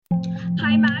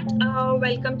Hi Matt,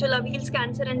 welcome to Love Heals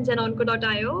Cancer and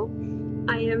Zenonco.io.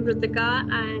 I am Rutika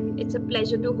and it's a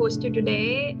pleasure to host you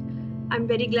today. I'm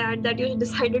very glad that you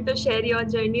decided to share your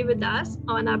journey with us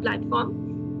on our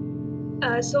platform.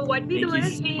 So what we do Thank you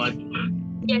is so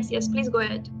much. yes, please go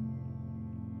ahead.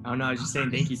 Oh no, I was just saying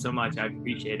thank you so much. I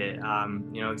appreciate it.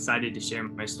 Excited to share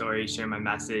my story, share my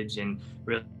message, and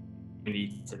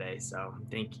really today. So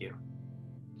thank you.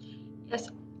 Yes.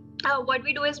 What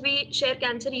we do is we share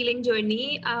cancer healing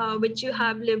journey, which you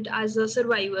have lived as a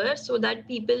survivor, so that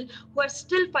people who are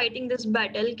still fighting this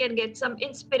battle can get some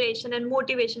inspiration and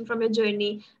motivation from your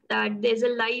journey. That there's a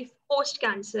life post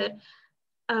cancer.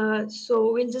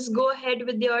 So we'll just go ahead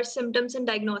with your symptoms and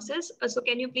diagnosis. So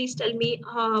can you please tell me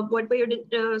what were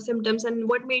your symptoms and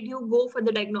what made you go for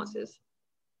the diagnosis?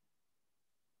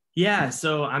 Yeah,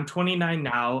 so I'm 29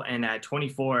 now, and at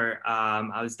 24,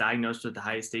 I was diagnosed with the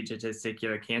highest stage of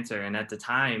testicular cancer. And at the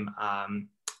time,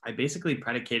 I basically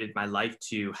predicated my life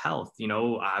to health. You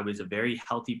know, I was a very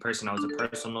healthy person. I was a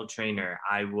personal trainer.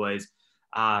 I was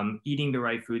eating the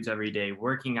right foods every day,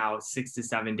 working out 6 to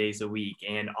 7 days a week.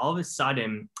 And all of a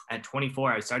sudden, at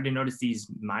 24, I started to notice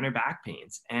these minor back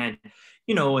pains. And,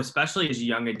 you know, especially as a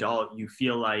young adult, you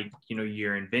feel like, you know,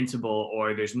 you're invincible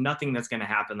or there's nothing that's going to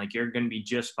happen. Like you're going to be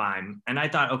just fine. And I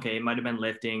thought, okay, it might have been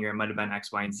lifting or it might have been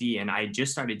X, Y, and Z. And I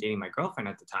just started dating my girlfriend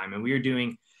at the time. And we were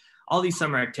doing all these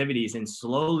summer activities. And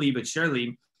slowly but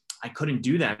surely, I couldn't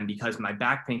do them because my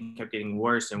back pain kept getting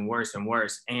worse and worse and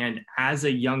worse. And as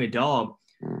a young adult,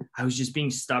 I was just being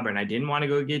stubborn. I didn't want to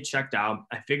go get checked out.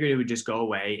 I figured it would just go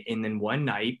away. And then one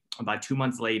night, about 2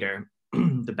 months later,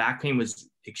 the back pain was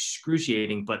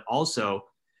excruciating, but also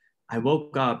I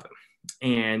woke up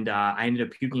and I ended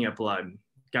up puking up blood.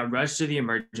 Got rushed to the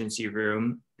emergency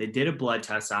room. They did a blood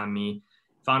test on me,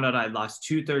 found out I lost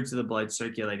 2/3 of the blood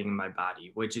circulating in my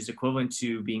body, which is equivalent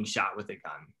to being shot with a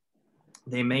gun.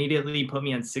 They immediately put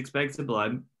me on 6 bags of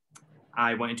blood.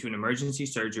 I went into an emergency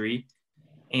surgery.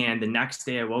 And the next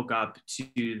day I woke up to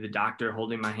the doctor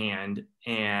holding my hand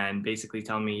and basically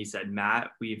telling me, he said,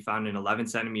 Matt, we found an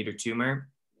 11-centimeter tumor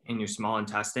in your small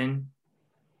intestine.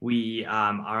 We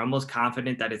are almost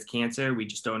confident that it's cancer. We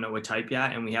just don't know what type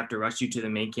yet. And we have to rush you to the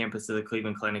main campus of the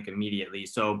Cleveland Clinic immediately.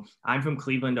 So I'm from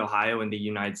Cleveland, Ohio in the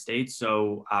United States.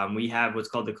 So we have what's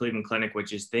called the Cleveland Clinic,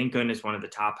 which is, thank goodness, one of the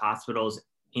top hospitals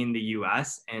in the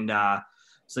US. And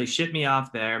so they shipped me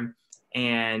off there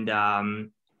and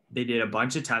they did a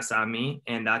bunch of tests on me,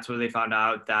 and that's where they found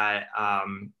out that I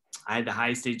had the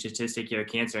highest stage of testicular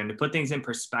cancer. And to put things in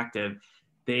perspective,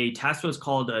 they test what's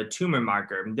called a tumor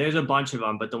marker. There's a bunch of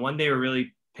them, but the one they were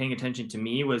really paying attention to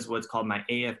me was what's called my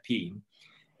AFP.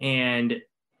 And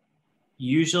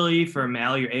usually for a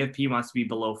male, your AFP wants to be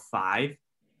below 5.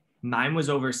 Mine was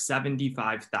over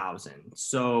 75,000.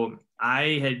 So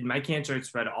I had my cancer had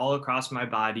spread all across my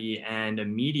body, and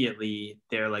immediately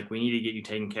they're like, we need to get you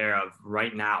taken care of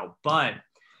right now. But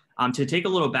to take a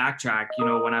little backtrack, you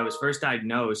know, when I was first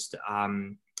diagnosed,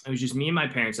 it was just me and my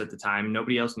parents at the time.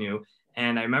 Nobody else knew.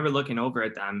 And I remember looking over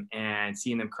at them and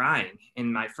seeing them crying.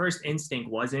 And my first instinct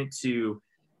wasn't to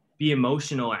be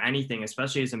emotional or anything,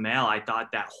 especially as a male. I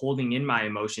thought that holding in my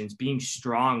emotions, being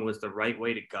strong was the right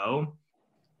way to go.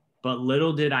 But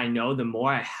little did I know, the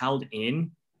more I held in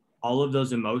all of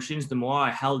those emotions, the more I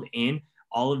held in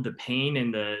all of the pain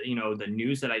and the, you know, the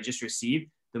news that I just received,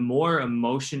 the more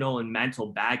emotional and mental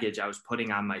baggage I was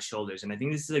putting on my shoulders. And I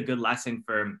think this is a good lesson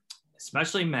for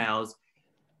especially males,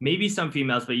 maybe some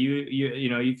females, but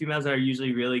you females are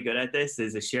usually really good at this,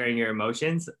 is sharing your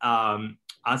emotions.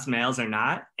 Us males are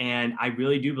not. And I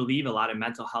really do believe a lot of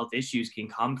mental health issues can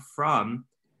come from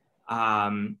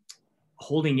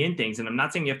holding in things. And I'm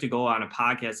not saying you have to go on a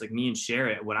podcast like me and share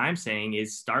it. What I'm saying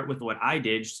is start with what I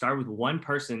did. Start with one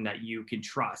person that you can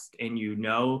trust and you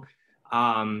know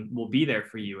will be there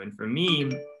for you. And for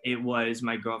me, it was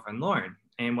my girlfriend, Lauren.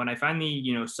 And when I finally,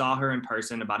 you know, saw her in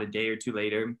person about a day or two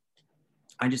later,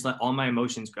 I just let all my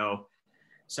emotions go,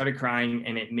 started crying,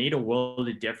 and it made a world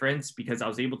of difference because I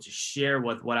was able to share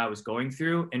with what I was going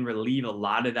through and relieve a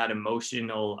lot of that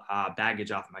emotional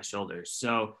baggage off my shoulders.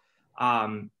 So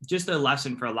just a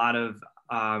lesson for a lot of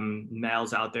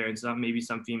males out there, and maybe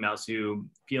some females who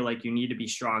feel like you need to be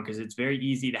strong, because it's very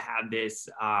easy to have this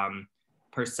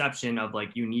perception of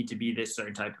like you need to be this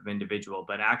certain type of individual,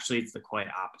 but actually it's the quite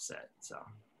opposite. So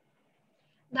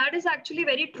that is actually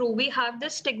very true. We have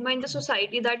this stigma in the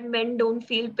society that men don't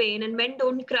feel pain and men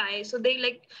don't cry. So they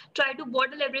like try to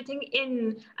bottle everything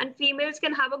in, and females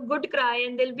can have a good cry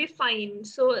and they'll be fine.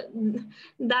 So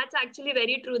that's actually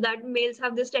very true that males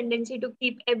have this tendency to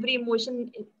keep every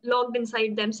emotion locked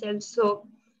inside themselves. So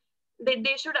they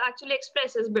should actually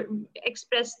express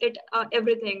it,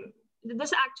 everything.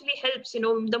 this actually helps.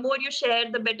 The more you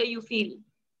share, the better you feel.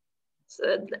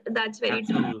 So that's very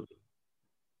true. Absolutely.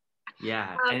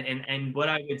 Yeah. Uh, And what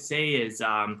I would say is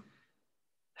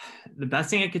the best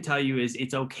thing I could tell you is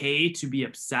it's okay to be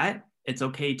upset. It's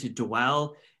okay to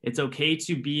dwell. It's okay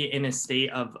to be in a state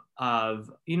of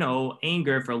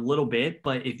anger for a little bit.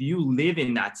 But if you live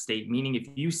in that state, meaning if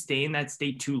you stay in that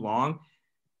state too long,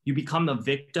 you become the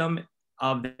victim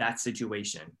of that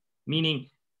situation. Meaning,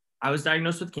 I was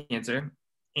diagnosed with cancer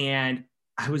and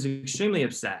I was extremely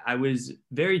upset. I was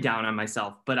very down on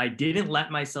myself, but I didn't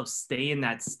let myself stay in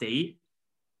that state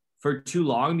for too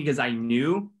long because I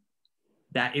knew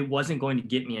that it wasn't going to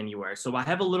get me anywhere. So I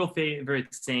have a little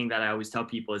favorite saying that I always tell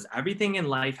people is everything in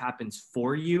life happens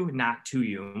for you, not to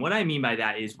you. And what I mean by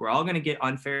that is we're all going to get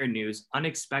unfair news,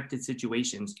 unexpected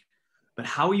situations, but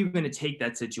how are you going to take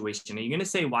that situation? Are you going to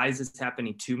say, why is this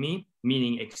happening to me?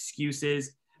 Meaning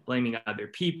excuses, blaming other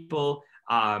people,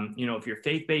 if you're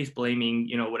faith-based, blaming,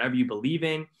 whatever you believe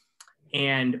in.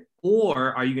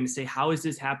 Or are you going to say, how is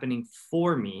this happening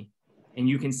for me? And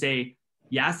you can say,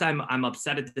 yes, I'm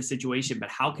upset at the situation, but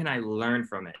how can I learn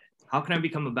from it? How can I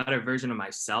become a better version of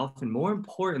myself? And more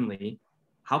importantly,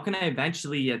 how can I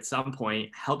eventually at some point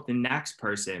help the next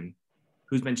person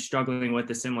who's been struggling with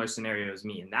a similar scenario as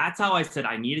me? And that's how I said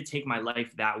I need to take my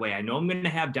life that way. I know I'm going to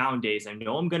have down days. I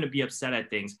know I'm going to be upset at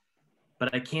things,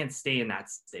 but I can't stay in that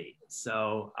state.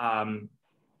 So,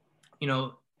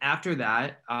 after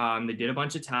that, they did a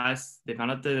bunch of tests. They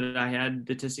found out that I had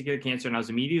the testicular cancer, and I was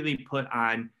immediately put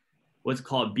on what's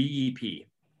called BEP.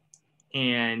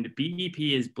 And BEP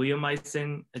is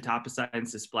bleomycin, etoposide, and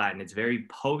cisplatin. It's very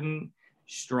potent,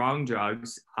 strong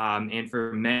drugs. And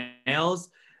for males,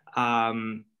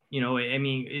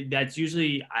 that's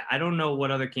usually, I don't know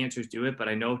what other cancers do it, but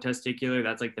I know testicular,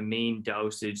 that's like the main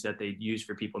dosage that they use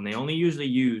for people. And they only usually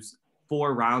use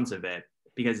 4 rounds of it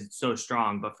because it's so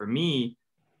strong. But for me,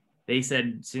 they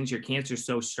said, since your cancer is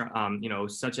so strong,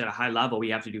 such at a high level, we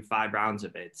have to do 5 rounds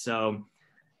of it. So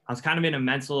I was kind of in a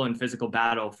mental and physical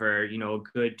battle for, a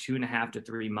good 2.5 to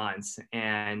 3 months.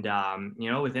 And,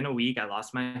 within a week, I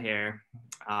lost my hair.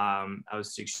 I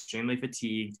was extremely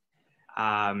fatigued,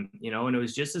 and it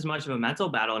was just as much of a mental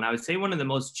battle. And I would say one of the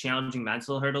most challenging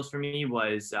mental hurdles for me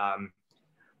was,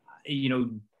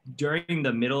 during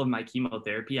the middle of my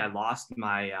chemotherapy, I lost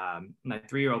my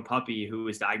 3-year-old puppy who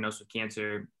was diagnosed with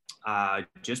cancer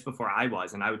just before I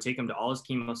was. And I would take him to all his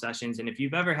chemo sessions. And if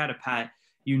you've ever had a pet,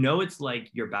 it's like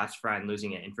your best friend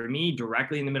losing it. And for me,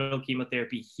 directly in the middle of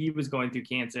chemotherapy, he was going through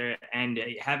cancer and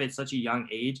have at such a young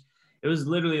age. It was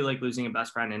literally like losing a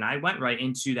best friend. And I went right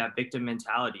into that victim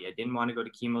mentality. I didn't want to go to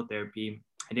chemotherapy.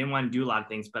 I didn't want to do a lot of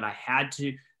things, but I had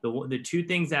to. The 2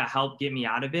 things that helped get me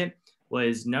out of it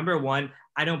was, number one,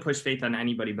 I don't push faith on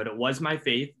anybody, but it was my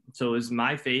faith. So it was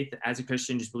my faith as a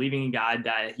Christian, just believing in God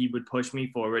that he would push me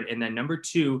forward. And then number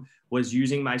 2 was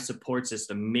using my support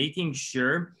system, making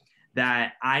sure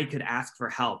that I could ask for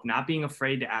help, not being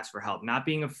afraid to ask for help, not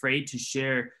being afraid to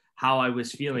share how I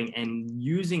was feeling, and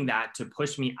using that to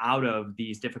push me out of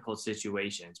these difficult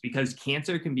situations. Because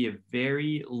cancer can be a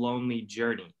very lonely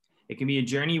journey. It can be a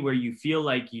journey where you feel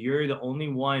like you're the only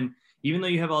one, even though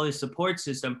you have all this support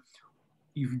system,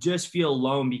 you just feel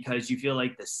alone because you feel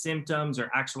like the symptoms or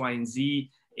X, Y, and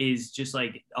Z is just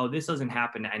like, oh, this doesn't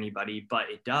happen to anybody, but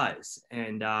it does.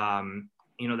 And,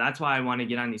 that's why I want to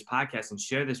get on these podcasts and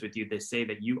share this with you, to say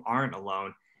that you aren't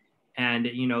alone. And,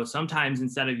 sometimes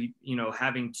instead of,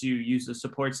 having to use the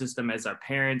support system as our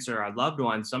parents or our loved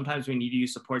ones, sometimes we need to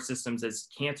use support systems as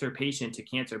cancer patient to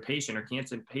cancer patient, or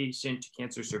cancer patient to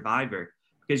cancer survivor,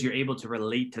 because you're able to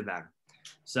relate to them.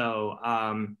 So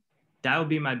that would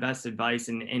be my best advice.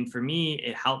 And for me,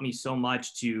 it helped me so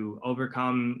much to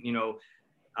overcome,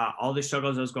 all the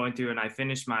struggles I was going through. And I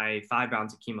finished my 5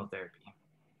 rounds of chemotherapy.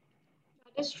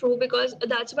 That is true, because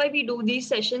that's why we do these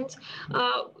sessions.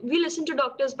 We listen to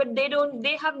doctors, but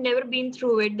they have never been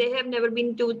through it. They have never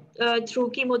been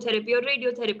through chemotherapy or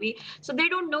radiotherapy. So they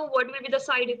don't know what will be the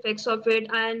side effects of it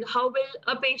and how will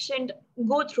a patient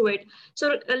go through it.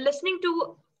 So listening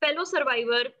to fellow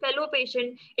survivor, fellow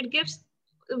patient, it gives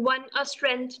one a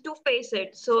strength to face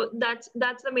it. So that's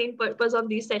the main purpose of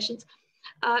these sessions.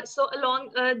 So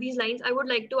along these lines, I would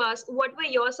like to ask, what were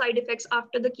your side effects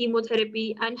after the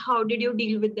chemotherapy and how did you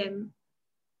deal with them?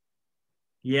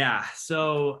 Yeah.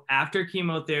 So after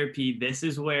chemotherapy, this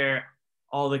is where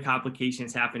all the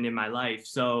complications happened in my life.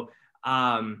 So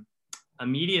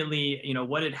immediately,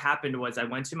 what had happened was I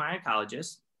went to my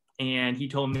oncologist and he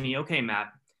told me, okay,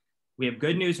 Matt, we have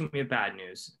good news and we have bad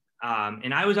news.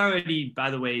 And I was already,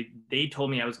 by the way, they told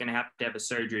me I was going to have a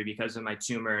surgery because of my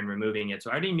tumor and removing it. So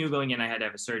I already knew going in I had to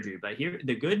have a surgery. But here,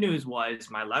 the good news was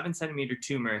my 11-centimeter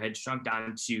tumor had shrunk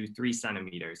down to 3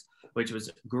 centimeters, which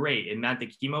was great. It meant the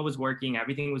chemo was working.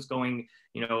 Everything was going,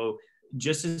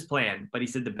 just as planned. But he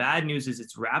said the bad news is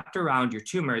it's wrapped around, your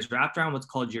tumor is wrapped around what's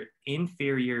called your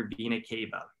inferior vena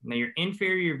cava. Now, your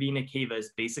inferior vena cava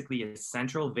is basically a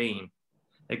central vein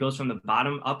that goes from the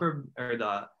bottom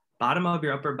of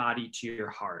your upper body to your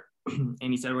heart. And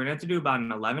he said, we're going to have to do about an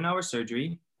 11-hour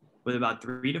surgery with about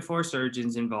 3 to 4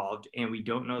 surgeons involved, and we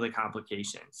don't know the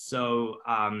complications. So,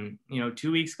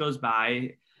 2 weeks goes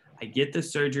by, I get the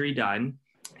surgery done,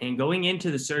 and going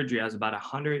into the surgery, I was about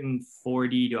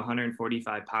 140 to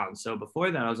 145 pounds. So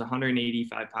before that, I was a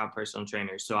 185-pound personal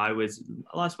trainer. So I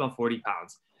lost about 40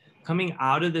 pounds. Coming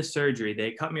out of the surgery,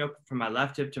 they cut me up from my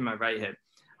left hip to my right hip.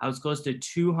 I was close to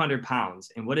 200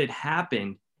 pounds. And what had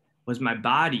happened was my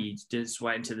body just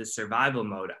went into the survival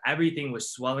mode. Everything was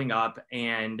swelling up,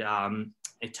 and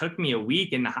it took me a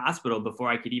week in the hospital before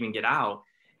I could even get out.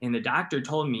 And the doctor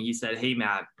told me, he said, hey,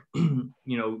 Matt,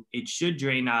 it should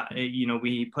drain out,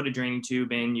 we put a draining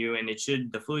tube in you, and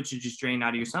the fluid should just drain out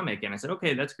of your stomach. And I said,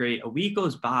 okay, that's great. A week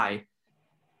goes by,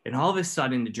 and all of a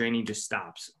sudden the draining just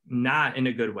stops, not in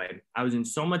a good way. I was in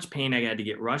so much pain. I had to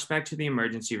get rushed back to the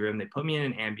emergency room. They put me in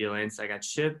an ambulance. I got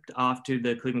shipped off to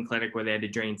the Cleveland Clinic where they had to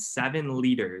drain 7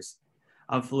 liters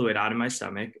of fluid out of my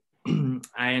stomach.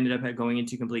 I ended up going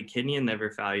into complete kidney and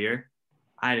liver failure.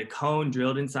 I had a cone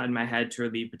drilled inside my head to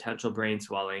relieve potential brain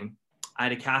swelling. I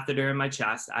had a catheter in my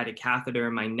chest. I had a catheter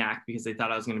in my neck because they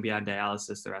thought I was going to be on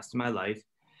dialysis the rest of my life.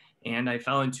 And I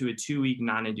fell into a 2-week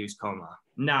non-induced coma.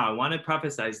 Now, I want to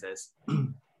preface this.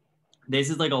 This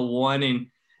is like a 1 in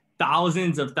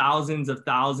thousands of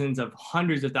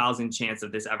hundreds of thousands chance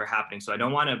of this ever happening. So I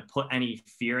don't want to put any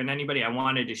fear in anybody. I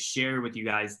wanted to share with you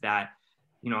guys that,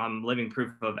 I'm living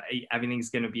proof of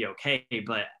everything's going to be okay.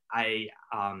 But I,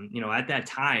 at that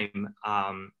time,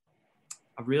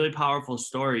 a really powerful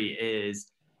story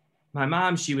is my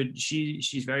mom,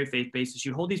 she's very faith-based. So she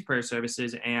would hold these prayer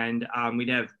services, and we'd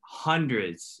have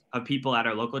hundreds of people at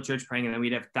our local church praying, and then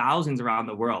we'd have thousands around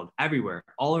the world, everywhere,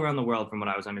 all around the world from what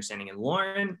I was understanding. And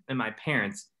Lauren and my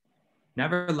parents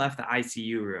never left the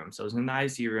ICU room. So I was in the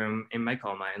ICU room in my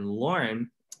coma, and Lauren,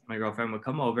 my girlfriend, would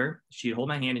come over. She'd hold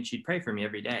my hand and she'd pray for me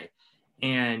every day.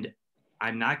 And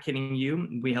I'm not kidding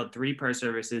you. We held 3 prayer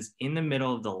services. In the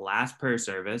middle of the last prayer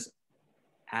service,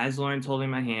 as Lauren's holding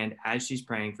my hand, as she's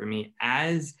praying for me,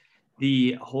 as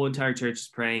the whole entire church is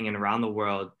praying and around the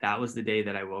world, that was the day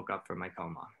that I woke up from my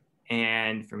coma.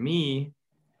 And for me,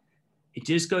 it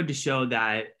just goes to show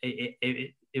that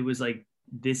it was like,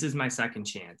 this is my second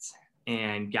chance.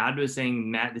 And God was saying,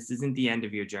 Matt, this isn't the end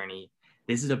of your journey.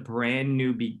 This is a brand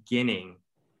new beginning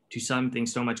to something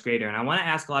so much greater. And I want to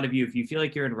ask a lot of you, if you feel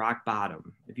like you're in rock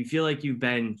bottom, if you feel like you've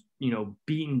been,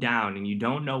 beaten down and you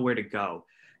don't know where to go,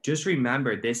 just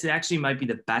remember, this actually might be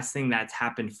the best thing that's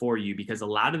happened for you, because a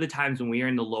lot of the times when we are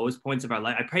in the lowest points of our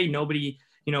life, I pray nobody,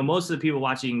 most of the people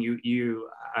watching you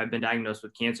have been diagnosed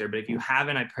with cancer, but if you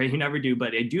haven't, I pray you never do,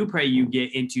 but I do pray you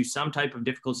get into some type of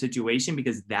difficult situation,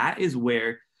 because that is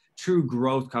where true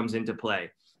growth comes into play.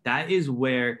 That is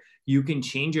where you can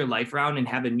change your life around and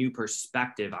have a new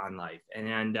perspective on life.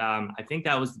 And I think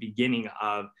that was the beginning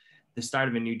of the start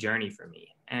of a new journey for me.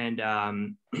 And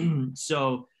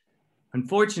so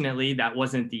unfortunately, that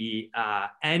wasn't the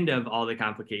end of all the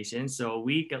complications. So a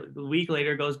week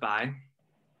later goes by.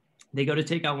 They go to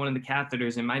take out one of the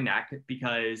catheters in my neck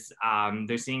because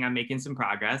they're seeing I'm making some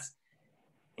progress.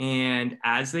 And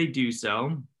as they do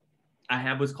so, I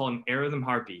have what's called an arrhythm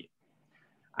heartbeat.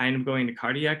 I end up going to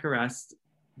cardiac arrest.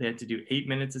 They had to do 8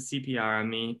 minutes of CPR on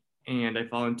me, and I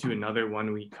fall into another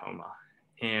 1-week coma.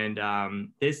 And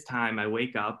this time I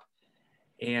wake up,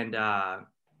 and I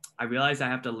realize I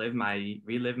have to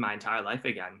relive my entire life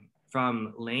again.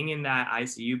 From laying in that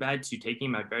ICU bed to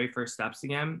taking my very first steps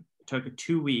again, it took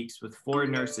 2 weeks with 4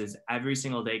 nurses every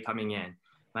single day coming in.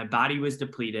 My body was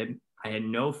depleted. I had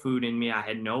no food in me. I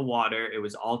had no water. It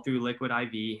was all through liquid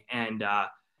IV. And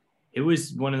it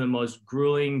was one of the most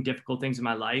grueling, difficult things in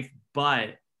my life.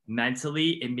 But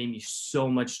mentally, it made me so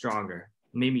much stronger.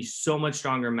 It made me so much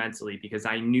stronger mentally, because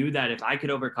I knew that if I could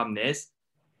overcome this,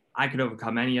 I could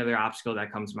overcome any other obstacle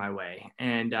that comes my way.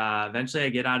 And eventually I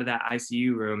get out of that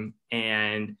ICU room.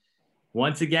 And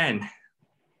once again,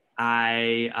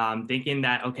 I thinking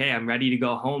that, okay, I'm ready to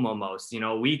go home almost.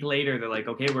 A week later, they're like,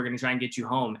 okay, we're going to try and get you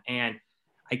home. And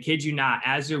I kid you not,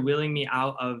 as they're wheeling me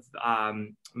out of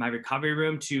my recovery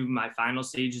room to my final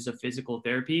stages of physical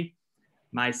therapy,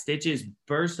 my stitches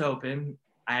burst open.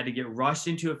 I had to get rushed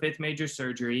into a 5th major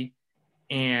surgery.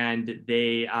 and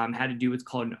they had to do what's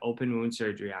called an open wound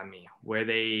surgery on me, where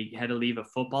they had to leave a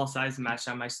football-sized mesh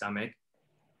on my stomach.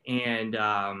 And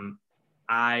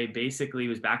I basically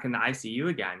was back in the ICU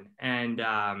again. And,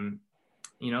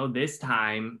 this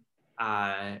time,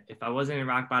 if I wasn't in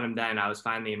rock bottom then, I was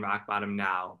finally in rock bottom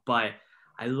now. But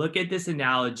I look at this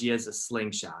analogy as a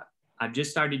slingshot. I've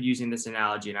just started using this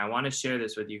analogy, and I want to share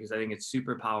this with you because I think it's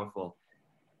super powerful.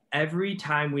 Every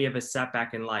time we have a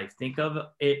setback in life, think of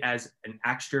it as an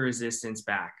extra resistance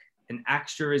back, and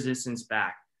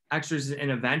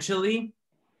eventually,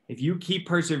 if you keep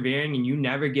persevering and you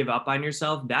never give up on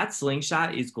yourself, that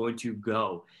slingshot is going to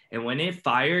go. And when it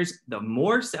fires, the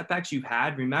more setbacks you've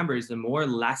had, remember, is the more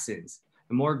lessons,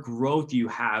 the more growth you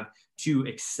have to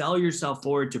excel yourself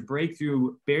forward, to break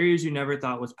through barriers you never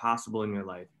thought was possible in your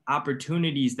life,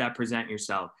 opportunities that present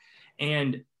yourself.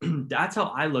 And that's how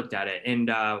I looked at it. And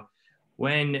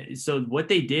so what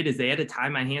they did is they had to tie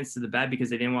my hands to the bed because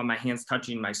they didn't want my hands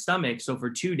touching my stomach. So for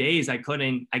 2 days, I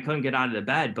couldn't get out of the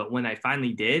bed. But when I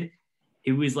finally did,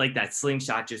 it was like that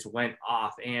slingshot just went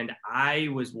off, and I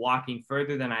was walking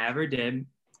further than I ever did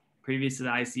previous to the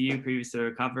ICU, previous to the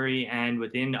recovery. And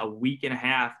within a week and a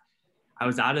half, I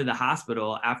was out of the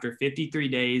hospital after 53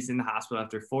 days in the hospital,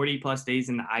 after 40 plus days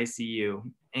in the ICU.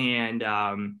 And,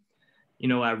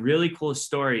 a really cool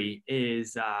story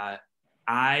is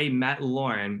I met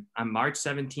Lauren on March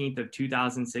 17th of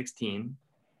 2016,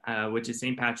 which is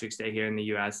St. Patrick's Day here in the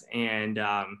US. And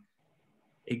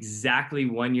exactly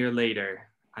 1 year later,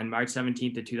 on March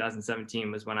 17th of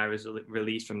 2017 was when I was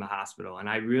released from the hospital. And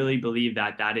I really believe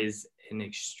that that is an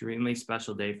extremely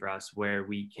special day for us, where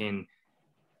we can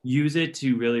use it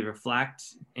to really reflect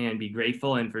and be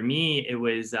grateful. And for me, it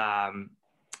was, I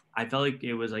felt like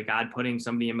it was like God putting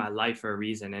somebody in my life for a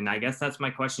reason. And I guess that's my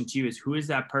question to you is, who is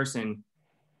that person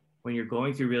when you're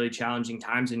going through really challenging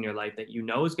times in your life that you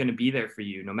know is going to be there for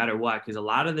you no matter what? Because a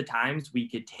lot of the times we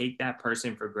could take that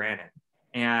person for granted.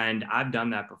 And I've done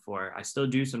that before. I still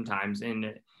do sometimes.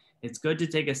 And it's good to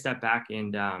take a step back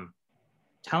and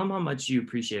tell them how much you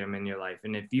appreciate them in your life.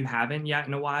 And if you haven't yet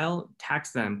in a while,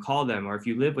 text them, call them, or if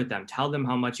you live with them, tell them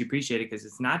how much you appreciate it, because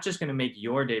it's not just going to make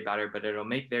your day better, but it'll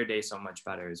make their day so much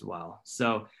better as well.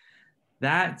 So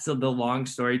that's the long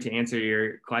story to answer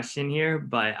your question here.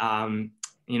 But,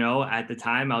 at the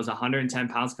time I was 110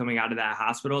 pounds coming out of that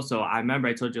hospital. So I remember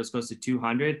I told you I was close to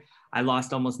 200. I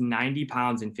lost almost 90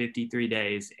 pounds in 53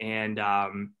 days. And,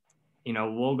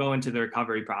 we'll go into the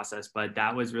recovery process, but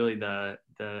that was really the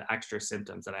extra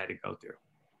symptoms that I had to go through.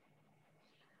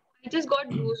 I just got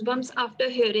goosebumps after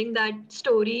hearing that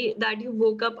story, that you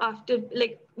woke up after,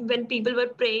 like, when people were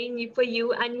praying for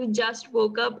you and you just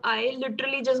woke up. I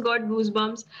literally just got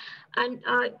goosebumps. And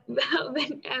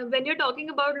when you're talking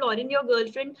about Lauren, your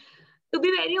girlfriend, to be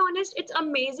very honest, it's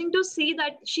amazing to see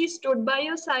that she stood by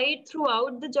your side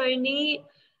throughout the journey.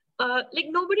 Like,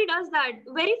 nobody does that.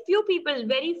 Very few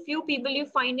people you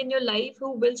find in your life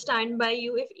who will stand by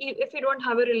you if you don't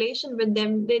have a relation with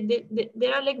them.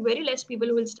 There are like very less people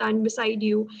who will stand beside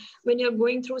you when you're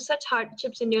going through such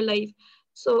hardships in your life.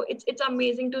 So it's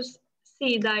amazing to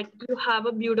see that you have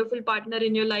a beautiful partner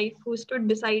in your life who stood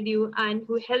beside you and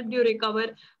who helped you recover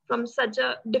from such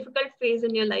a difficult phase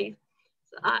in your life.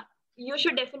 So, you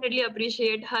should definitely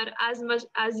appreciate her as much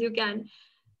as you can.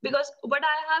 Because what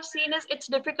I have seen is it's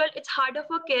difficult, it's harder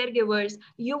for caregivers.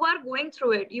 You are going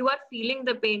through it, you are feeling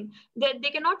the pain.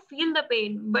 They cannot feel the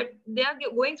pain, but they are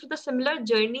going through the similar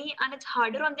journey, and it's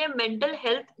harder on their mental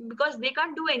health because they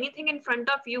can't do anything in front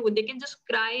of you. They can just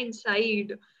cry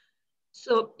inside.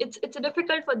 So it's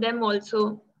difficult for them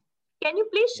also. Can you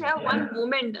please share one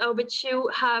moment which you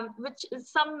have, which is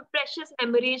some precious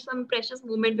memory, some precious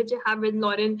moment which you have with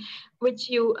Lauren, which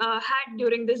you had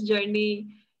during this journey?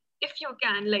 If you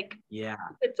can, like, yeah,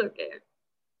 it's okay.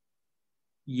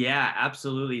 Yeah,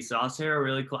 absolutely. So I'll share a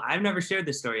really cool, I've never shared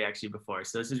this story actually before,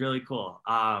 so this is really cool.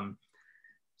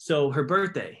 So her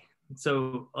birthday,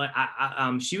 so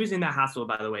she was in that hospital,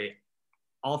 by the way,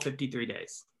 all 53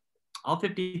 days,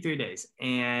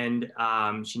 and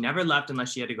she never left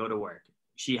unless she had to go to work.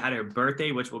 She had her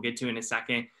birthday, which we'll get to in a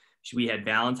second. We had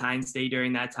Valentine's Day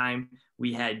during that time.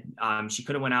 We had, she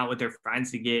could have went out with her friends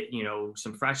to get,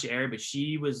 some fresh air, but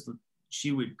she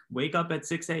would wake up at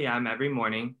 6 a.m. every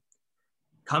morning,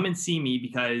 come and see me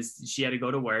because she had to go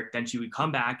to work. Then she would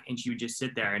come back and she would just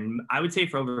sit there. And I would say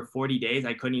for over 40 days,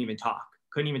 I couldn't even talk.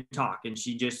 And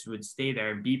she just would stay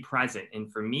there and be present.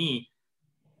 And for me,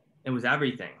 it was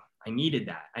everything. I needed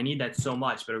that so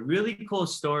much. But a really cool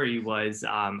story was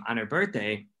on her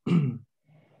birthday,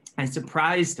 I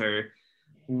surprised her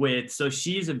so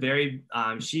she's a very,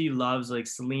 she loves like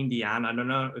Celine Dion. I don't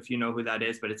know if you know who that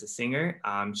is, but it's a singer.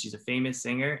 She's a famous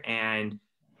singer. And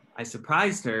I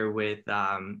surprised her with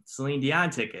Celine Dion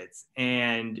tickets.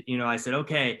 And, you know, I said,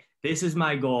 okay, this is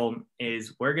my goal,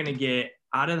 is we're going to get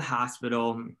out of the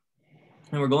hospital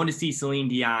and we're going to see Celine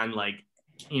Dion, like,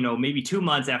 you know, maybe 2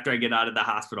 months after I get out of the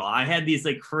hospital. I had these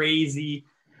like crazy,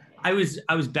 I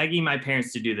was begging my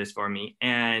parents to do this for me.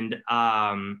 And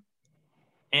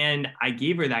I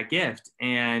gave her that gift.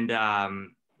 And,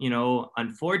 you know,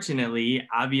 unfortunately,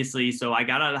 obviously, so I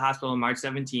got out of the hospital on March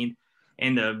 17th,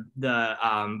 and the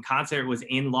concert was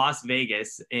in Las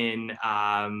Vegas in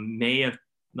May of,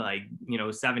 like, you know,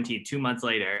 17th, 2 months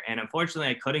later. And unfortunately,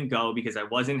 I couldn't go because I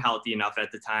wasn't healthy enough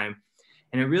at the time.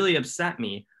 And it really upset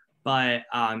me. But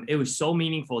it was so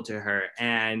meaningful to her.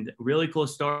 And really cool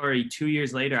story, 2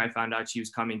 years later, I found out she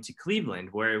was coming to Cleveland,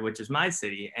 which is my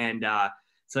city. And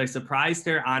so I surprised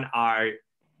her on our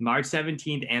March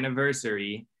 17th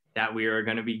anniversary that we were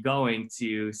going to be going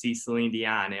to see Celine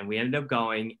Dion. And we ended up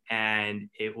going, and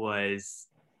it was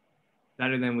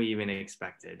better than we even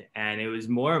expected. And it was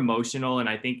more emotional. And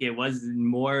I think it was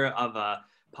more of a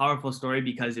powerful story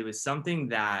because it was something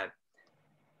that,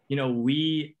 you know,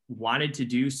 we wanted to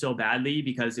do so badly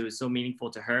because it was so meaningful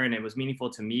to her, and it was meaningful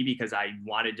to me because I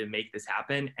wanted to make this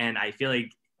happen. And I feel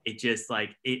like it just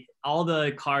like all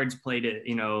the cards played it,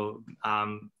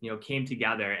 came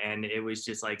together, and it was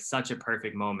just like such a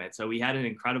perfect moment. So we had an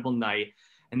incredible night,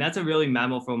 and that's a really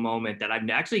memorable moment that I've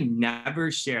actually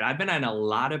never shared. I've been on a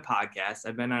lot of podcasts,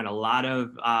 I've been on a lot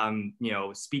of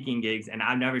speaking gigs, and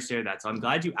I've never shared that. So I'm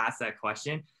glad you asked that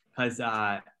question, because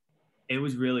it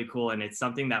was really cool, and it's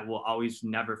something that we'll always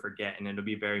never forget, and it'll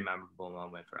be a very memorable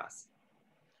moment for us.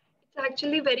 It's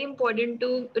actually very important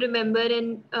to remember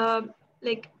and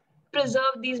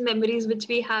preserve these memories which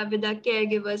we have with our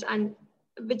caregivers and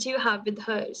which you have with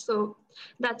her. So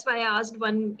that's why I asked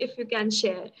one if you can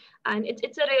share. And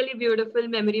it's a really beautiful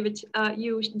memory which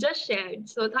you just shared.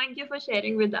 So thank you for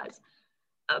sharing with us.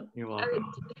 You're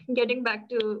welcome. Getting back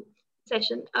to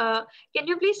session, can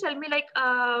you please tell me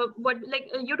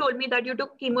you told me that you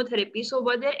took chemotherapy. So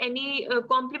were there any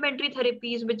complementary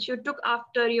therapies which you took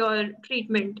after your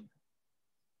treatment?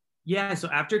 Yeah, so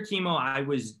after chemo, I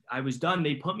was done.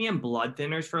 They put me on blood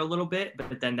thinners for a little bit,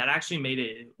 but then that actually made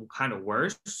it kind of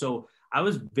worse. So I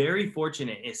was very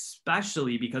fortunate,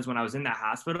 especially because when I was in that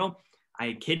hospital, I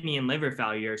had kidney and liver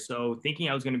failure. So thinking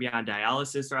I was going to be on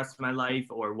dialysis the rest of my life,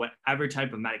 or whatever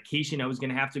type of medication I was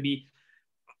going to have to be.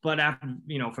 But after,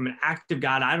 from an act of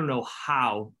God, I don't know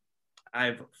how, I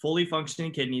have fully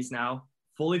functioning kidneys now,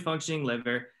 fully functioning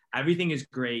liver. Everything is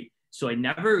great. So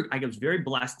I was very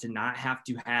blessed to not have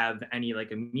to have any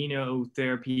like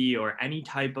immunotherapy or any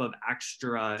type of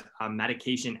extra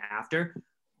medication after.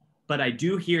 But I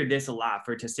do hear this a lot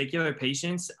for testicular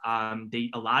patients. A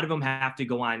lot of them have to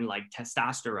go on like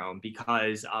testosterone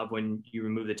because of when you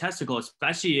remove the testicle,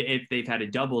 especially if they've had a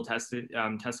double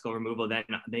testicle removal, then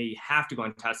they have to go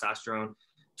on testosterone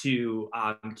to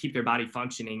keep their body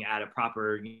functioning at a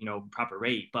proper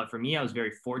rate. But for me, I was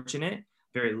very fortunate,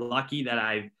 very lucky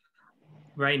that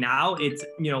right now, it's,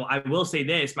 I will say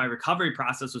this, my recovery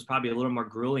process was probably a little more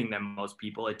grueling than most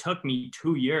people. It took me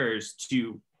 2 years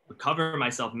to recover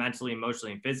myself mentally,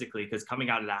 emotionally, and physically, because coming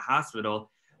out of that hospital,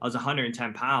 I was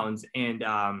 110 pounds. And,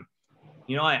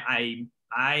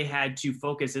 I had to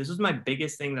focus. This was my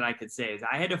biggest thing that I could say, is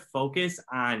I had to focus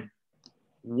on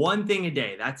one thing a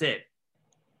day. That's it.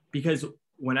 Because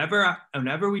whenever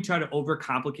we try to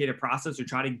overcomplicate a process or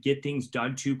try to get things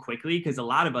done too quickly, because a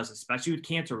lot of us, especially with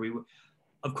cancer,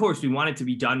 of course, we want it to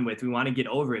be done with, we want to get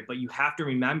over it, but you have to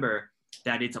remember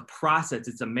that it's a process,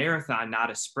 it's a marathon,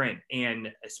 not a sprint.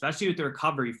 And especially with the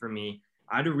recovery for me,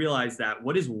 I had to realize that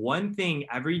what is one thing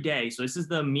every day? So this is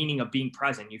the meaning of being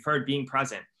present. You've heard being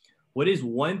present. What is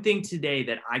one thing today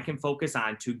that I can focus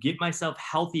on to get myself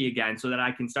healthy again so that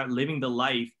I can start living the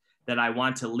life that I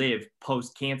want to live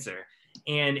post-cancer?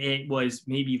 And it was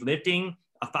maybe lifting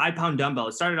a 5-pound dumbbell.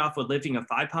 It started off with lifting a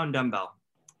 5-pound dumbbell.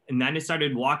 And then it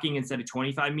started walking, instead of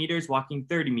 25 meters, walking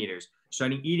 30 meters,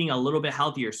 starting eating a little bit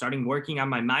healthier, starting working on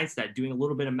my mindset, doing a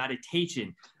little bit of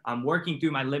meditation, working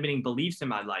through my limiting beliefs in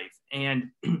my life. And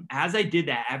as I did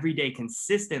that every day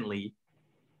consistently,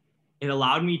 it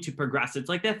allowed me to progress. It's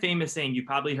like that famous saying, you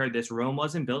probably heard this, Rome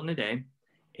wasn't built in a day.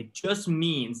 It just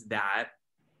means that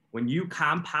when you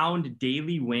compound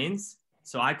daily wins,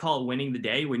 so I call it winning the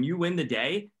day, when you win the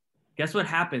day, guess what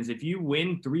happens? If you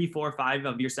win 3, 4, 5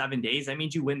 of your 7 days, that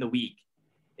means you win the week.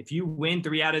 If you win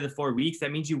 3 out of the 4 weeks,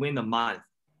 that means you win the month.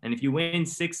 And if you win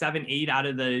 6, 7, 8 out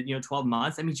of the 12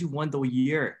 months, that means you won the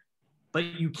year. But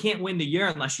you can't win the year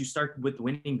unless you start with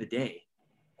winning the day.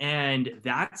 And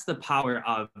that's the power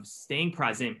of staying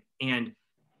present. And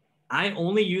I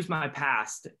only use my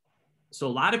past. So a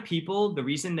lot of people, the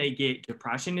reason they get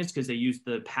depression is because they use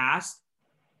the past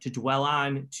to dwell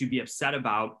on, to be upset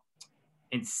about.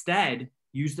 Instead,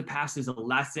 use the past as a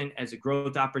lesson, as a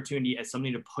growth opportunity, as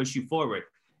something to push you forward.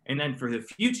 And then for the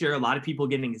future, a lot of people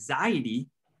get anxiety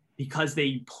because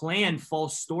they plan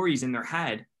false stories in their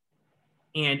head.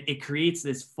 And it creates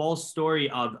this false story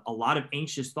of a lot of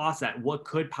anxious thoughts that what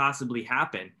could possibly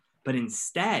happen. But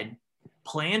instead,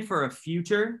 plan for a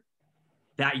future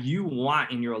that you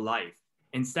want in your life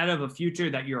instead of a future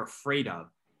that you're afraid of.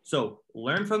 So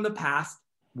learn from the past,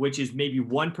 which is maybe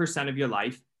 1% of your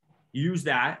life. Use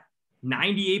that.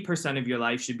 98% of your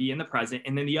life should be in the present.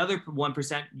 And then the other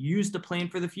 1%, use the plan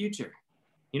for the future.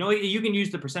 You know, you can use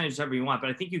the percentage however you want, but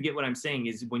I think you get what I'm saying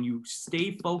is when you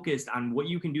stay focused on what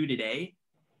you can do today,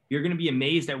 you're going to be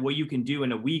amazed at what you can do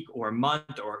in a week or a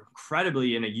month or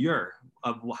incredibly in a year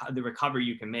of the recovery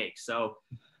you can make. So,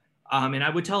 and I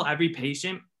would tell every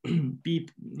patient, be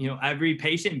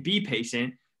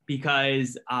patient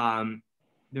because the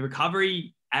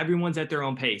recovery, everyone's at their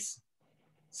own pace.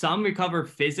 Some recover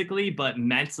physically, but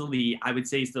mentally, I would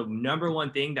say is the number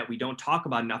one thing that we don't talk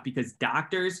about enough because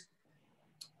doctors,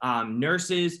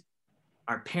 nurses,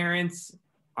 our parents,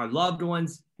 our loved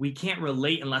ones, we can't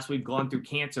relate unless we've gone through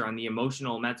cancer on the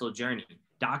emotional, mental journey.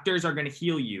 Doctors are going to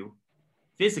heal you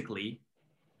physically,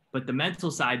 but the mental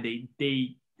side,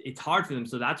 it's hard for them.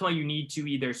 So that's why you need to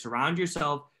either surround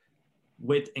yourself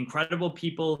with incredible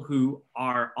people who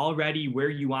are already where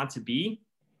you want to be.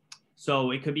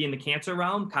 So it could be in the cancer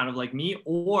realm, kind of like me,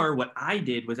 or what I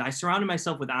did was I surrounded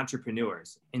myself with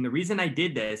entrepreneurs. And the reason I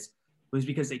did this was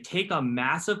because they take a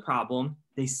massive problem,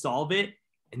 they solve it,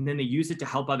 and then they use it to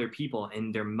help other people.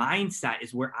 And their mindset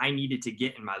is where I needed to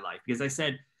get in my life. Because I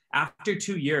said, after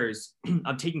 2 years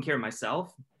of taking care of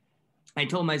myself, I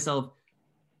told myself,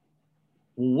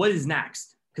 well, what is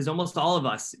next? Because almost all of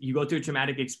us, you go through a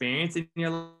traumatic experience in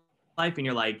your life and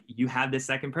you're like, you have this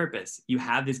second purpose. You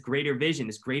have this greater vision,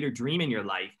 this greater dream in your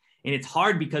life. And it's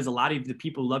hard because a lot of the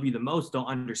people who love you the most don't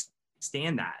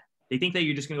understand that. They think that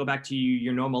you're just going to go back to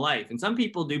your normal life. And some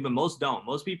people do, but most don't.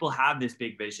 Most people have this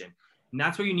big vision. And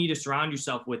that's where you need to surround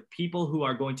yourself with people who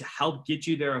are going to help get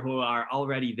you there, who are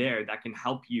already there, that can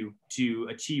help you to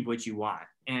achieve what you want.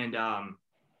 And,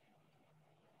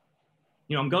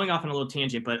 you know, I'm going off on a little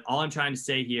tangent, but all I'm trying to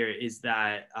say here is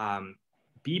that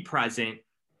be present,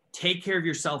 take care of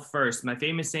yourself first. My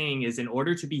famous saying is, in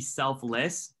order to be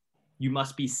selfless, you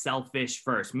must be selfish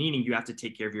first, meaning you have to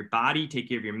take care of your body, take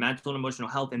care of your mental and emotional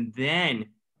health, and then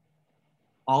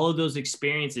all of those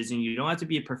experiences, and you don't have to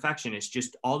be a perfectionist,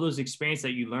 just all those experiences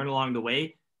that you learn along the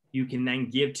way, you can then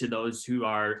give to those who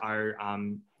are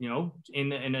you know,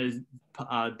 in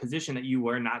a position that you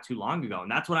were not too long ago.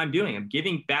 And that's what I'm doing. I'm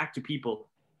giving back to people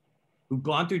who've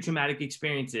gone through traumatic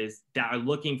experiences that are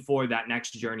looking for that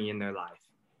next journey in their life,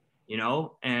 you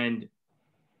know, and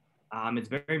it's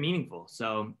very meaningful.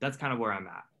 So that's kind of where I'm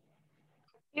at.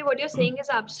 What you're saying is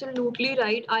absolutely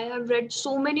right. I have read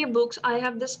so many books. I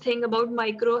have this thing about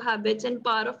micro habits and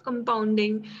power of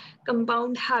compounding,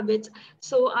 compound habits.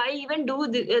 So I even do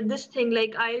this thing,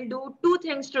 like I'll do two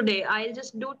things today. I'll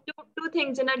just do two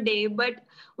things in a day. But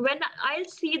when I'll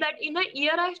see that in a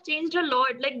year, I've changed a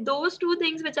lot. Like those two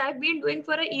things which I've been doing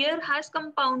for a year has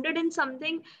compounded in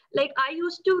something. Like I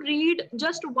used to read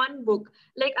just one book.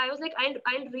 Like I was like,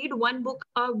 I'll read one book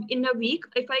in a week.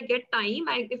 If I get time,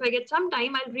 if I get some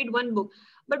time, I'll read one book.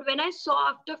 But when I saw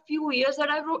after a few years that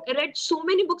I read so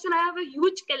many books and I have a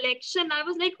huge collection, I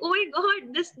was like, oh my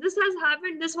God, this has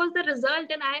happened. This was the result.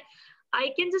 And I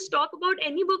can just talk about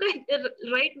any book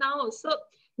right now. So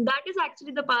that is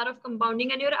actually the power of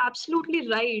compounding. And you're absolutely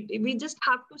right. We just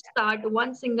have to start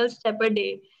one single step a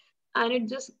day and it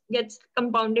just gets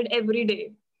compounded every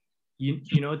day.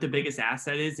 You know what the biggest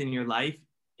asset is in your life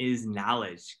is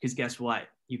knowledge. Because guess what?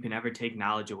 You can never take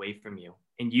knowledge away from you.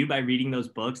 And you, by reading those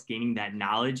books, gaining that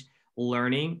knowledge,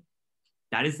 learning,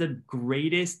 that is the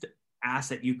greatest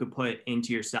asset you could put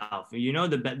into yourself. You know,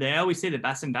 they always say the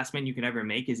best investment you can ever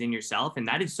make is in yourself. And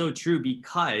that is so true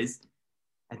because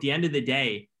at the end of the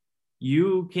day,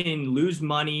 you can lose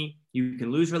money, you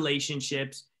can lose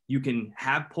relationships, you can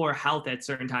have poor health at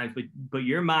certain times, but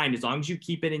your mind, as long as you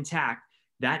keep it intact,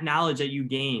 that knowledge that you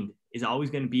gained is always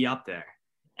going to be up there.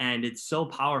 And it's so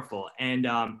powerful. And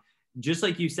just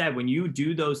like you said, when you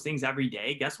do those things every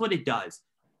day, guess what it does?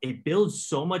 It builds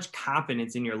so much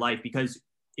confidence in your life because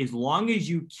as long as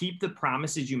you keep the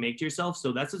promises you make to yourself,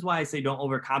 so that's just why I say don't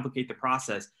overcomplicate the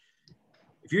process.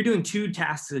 If you're doing 2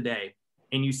 tasks a day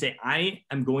and you say, I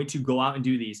am going to go out and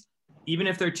do these, even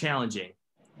if they're challenging,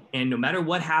 And no matter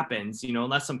what happens,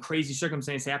 unless some crazy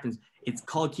circumstance happens, it's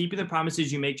called keeping the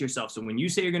promises you make to yourself. So when you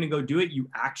say you're going to go do it, you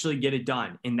actually get it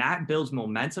done. And that builds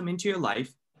momentum into your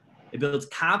life. It builds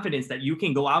confidence that you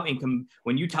can go out and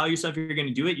when you tell yourself you're going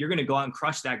to do it, you're going to go out and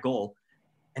crush that goal.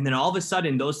 And then all of a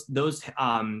sudden those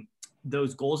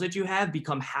goals that you have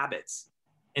become habits.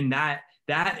 And that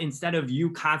instead of you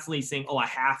constantly saying, oh, I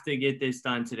have to get this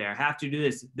done today, I have to do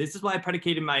this. This is why I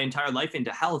predicated my entire life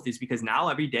into health, is because now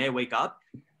every day I wake up,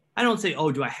 I don't say,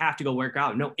 oh, do I have to go work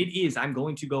out? No, it is, I'm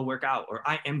going to go work out, or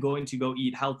I am going to go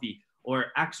eat healthy, or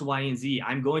X, Y, and Z.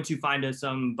 I'm going to find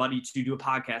somebody to do a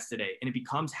podcast today. And it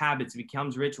becomes habits, it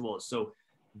becomes rituals. So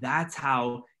that's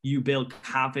how you build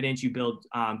confidence, you build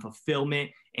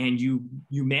fulfillment, and you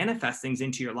manifest things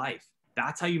into your life.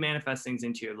 That's how you manifest things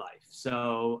into your life.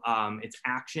 So it's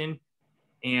action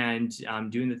and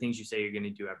doing the things you say you're going to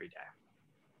do every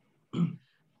day.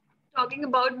 Talking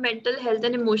about mental health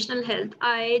and emotional health,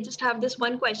 I just have this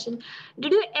one question.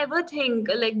 Did you ever think,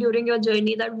 like during your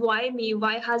journey, that why me?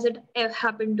 Why has it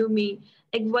happened to me?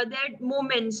 Like, were there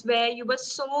moments where you were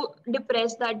so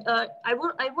depressed that I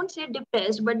won't say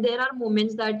depressed, but there are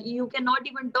moments that you cannot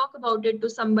even talk about it to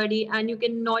somebody, and you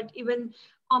cannot even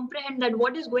comprehend that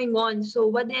what is going on. So,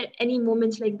 were there any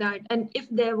moments like that? And if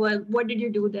there were, what did you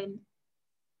do then?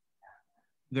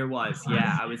 There was,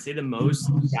 yeah. I would say the most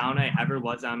down I ever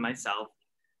was on myself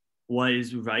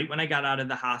was right when I got out of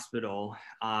the hospital,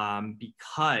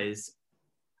 because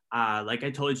like I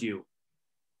told you,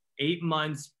 8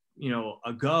 months,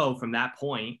 ago from that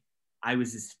point, I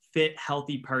was this fit,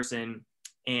 healthy person.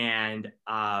 And,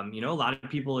 a lot of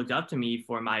people looked up to me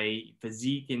for my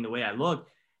physique and the way I looked.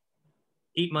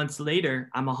 8 months later,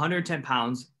 I'm 110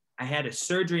 pounds. I had a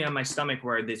surgery on my stomach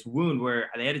where this wound where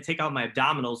they had to take out my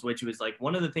abdominals, which was like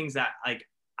one of the things that like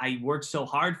I worked so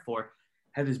hard for.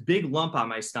 I had this big lump on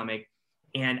my stomach,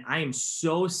 and I am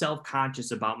so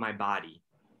self-conscious about my body.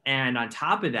 And on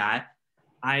top of that,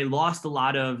 I lost a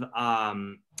lot of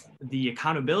the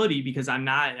accountability because I'm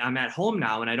at home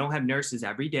now, and I don't have nurses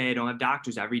every day. I don't have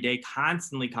doctors every day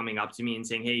constantly coming up to me and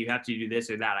saying, hey, you have to do this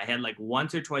or that. I had like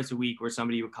once or twice a week where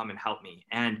somebody would come and help me.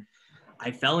 And I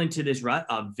fell into this rut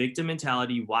of victim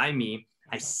mentality. Why me?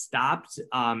 I stopped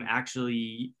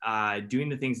actually doing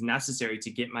the things necessary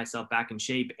to get myself back in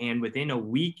shape. And within a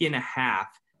week and a half,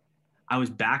 I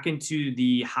was back into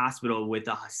the hospital with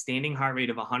a standing heart rate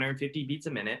of 150 beats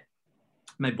a minute.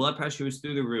 My blood pressure was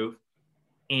through the roof.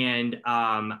 And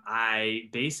I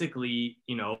basically,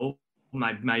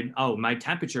 my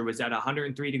temperature was at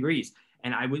 103 degrees.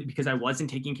 And because I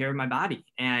wasn't taking care of my body.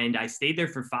 And I stayed there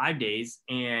for 5 days.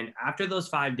 And after those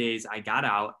 5 days, I got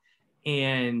out,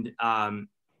 and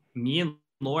me and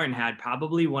Lauren had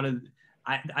probably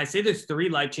I say there's 3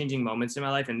 life-changing moments in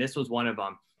my life. And this was one of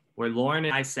them, where Lauren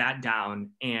and I sat down,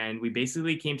 and we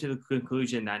basically came to the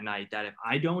conclusion that night that if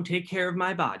I don't take care of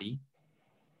my body,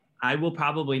 I will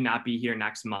probably not be here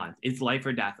next month. It's life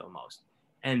or death almost.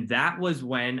 And that was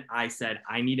when I said,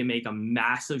 I need to make a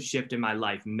massive shift in my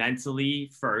life mentally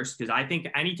first. Because I think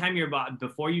anytime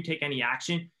before you take any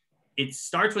action, it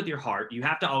starts with your heart. You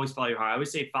have to always follow your heart. I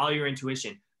always say, follow your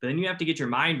intuition. But then you have to get your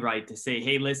mind right to say,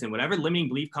 hey, listen, whatever limiting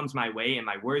belief comes my way, am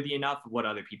I worthy enough? What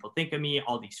other people think of me?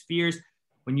 All these fears.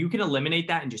 When you can eliminate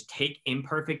that and just take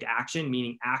imperfect action,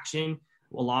 meaning action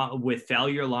along with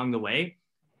failure along the way,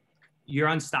 you're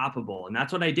unstoppable. And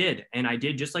that's what I did. And I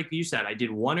did, just like you said, I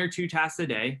did 1 or 2 tasks a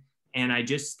day, and I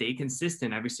just stay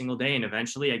consistent every single day. And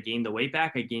eventually I gained the weight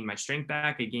back. I gained my strength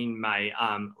back. I gained my,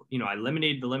 I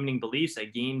eliminated the limiting beliefs. I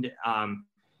gained,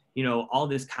 all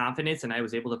this confidence, and I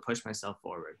was able to push myself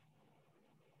forward.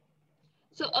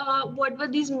 So what were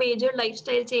these major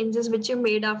lifestyle changes which you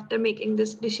made after making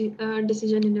this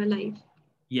decision in your life?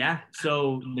 Yeah.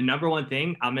 So the number one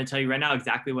thing, I'm going to tell you right now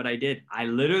exactly what I did. I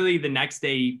literally the next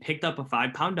day picked up a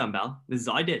 5-pound dumbbell. This is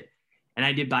all I did. And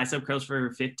I did bicep curls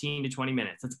for 15 to 20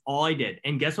 minutes. That's all I did.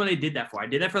 And guess what I did that for? I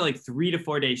did that for like 3 to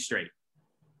 4 days straight.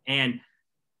 And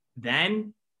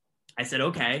then I said,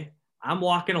 okay, I'm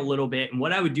walking a little bit. And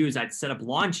what I would do is I'd set up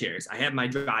lawn chairs. I had my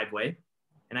driveway,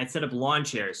 and I'd set up lawn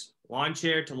chairs, lawn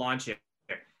chair to lawn chair.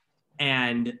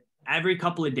 And every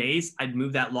couple of days, I'd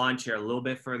move that lawn chair a little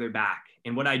bit further back.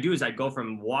 And what I do is I'd go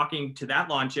from walking to that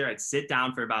lawn chair, I'd sit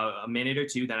down for about a minute or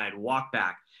two, then I'd walk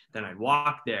back, then I'd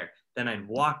walk there, then I'd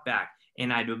walk back.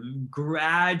 And I'd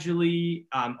gradually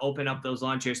open up those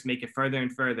lawn chairs to make it further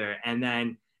and further. And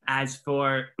then as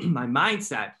for my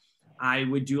mindset, I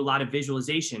would do a lot of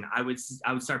visualization. I would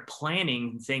start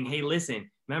planning and saying, hey, listen,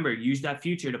 remember, use that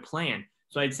future to plan.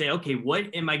 So I'd say, okay,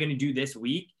 what am I going to do this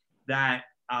week that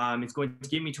it's going to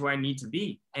get me to where I need to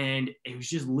be? And it was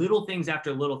just little things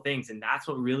after little things. And that's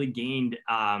what really gained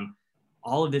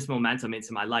all of this momentum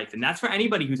into my life. And that's for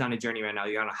anybody who's on a journey right now.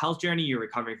 You're on a health journey, you're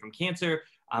recovering from cancer,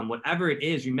 whatever it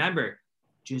is. Remember,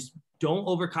 just don't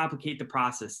overcomplicate the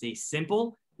process. Stay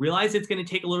simple. Realize it's going to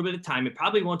take a little bit of time. It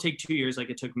probably won't take 2 years like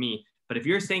it took me. But if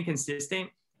you're staying consistent,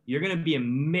 you're going to be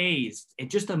amazed in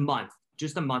just a month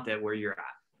at where you're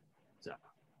at. So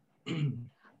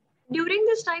during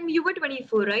this time you were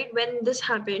 24, right, when this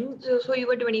happened? So you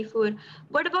were 24.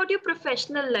 What about your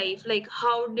professional life? Like,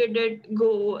 how did it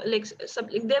go? Like,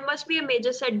 something, there must be a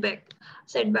major setback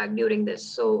during this.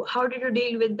 So how did you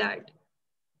deal with that?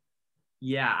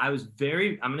 yeah, I'm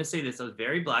going to say this, I was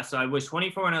very blessed. So I was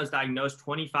 24 when I was diagnosed,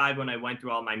 25 when I went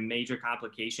through all my major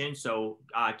complications. So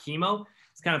chemo,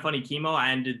 it's kind of funny. Chemo,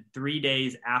 I ended 3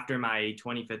 days after my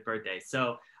 25th birthday.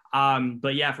 So,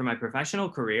 but yeah, for my professional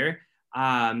career,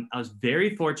 I was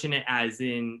very fortunate, as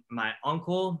in my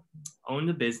uncle owned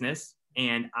the business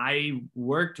and I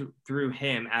worked through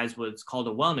him as what's called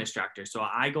a wellness director. So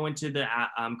I go into the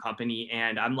company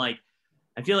and I'm like,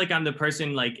 I feel like I'm the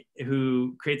person like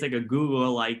who creates like a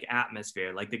Google like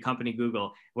atmosphere, like the company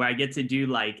Google, where I get to do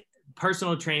like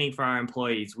personal training for our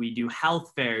employees. We do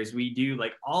health fairs. We do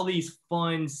like all these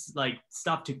fun like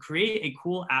stuff to create a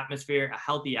cool atmosphere, a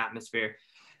healthy atmosphere.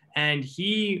 And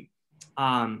he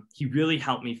really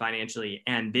helped me financially.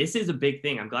 And this is a big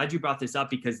thing. I'm glad you brought this up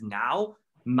because now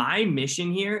my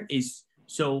mission here is,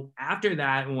 so after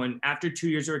that, after 2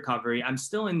 years of recovery, I'm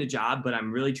still in the job, but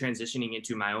I'm really transitioning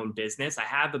into my own business. I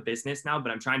have a business now,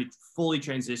 but I'm trying to fully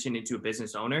transition into a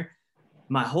business owner.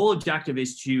 My whole objective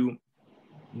is to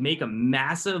make a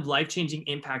massive life-changing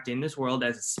impact in this world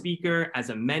as a speaker, as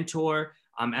a mentor,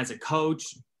 as a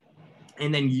coach,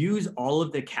 and then use all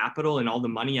of the capital and all the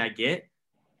money I get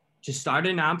to start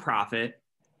a nonprofit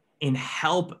and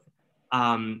help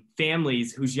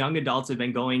families whose young adults have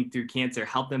been going through cancer,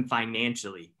 help them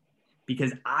financially.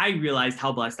 Because I realized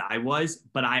how blessed I was,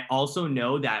 but I also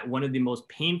know that one of the most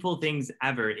painful things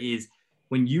ever is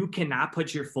when you cannot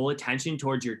put your full attention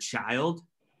towards your child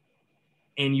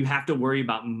and you have to worry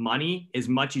about money as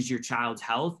much as your child's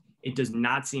health. It does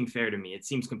not seem fair to me. It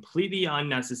seems completely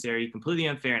unnecessary, completely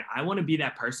unfair. And I want to be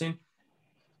that person.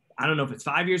 I don't know if it's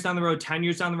 5 years down the road, 10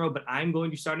 years down the road, but I'm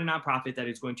going to start a nonprofit that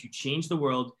is going to change the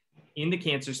world in the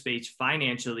cancer space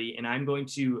financially. And I'm going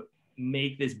to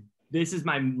make this is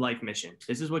my life mission.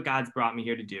 This is what God's brought me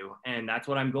here to do. And that's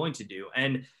what I'm going to do.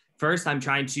 And first, I'm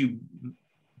trying to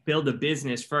build a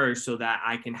business first so that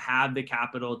I can have the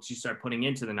capital to start putting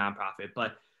into the nonprofit.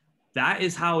 But that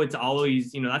is how it's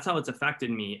always, that's how it's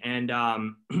affected me. And,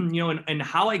 and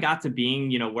how I got to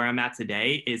being, where I'm at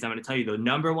today is, I'm going to tell you the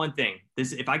number one thing.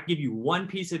 If I could give you one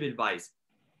piece of advice,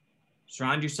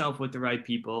 surround yourself with the right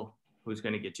people who's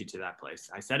going to get you to that place.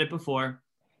 I said it before.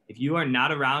 If you are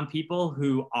not around people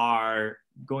who are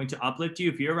going to uplift you,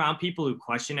 if you're around people who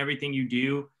question everything you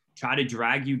do, try to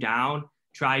drag you down,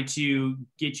 try to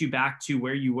get you back to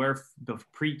where you were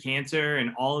pre-cancer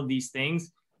and all of these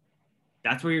things,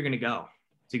 that's where you're going to go.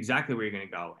 It's exactly where you're going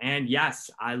to go. And yes,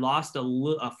 I lost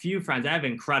a few friends. I have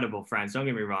incredible friends. Don't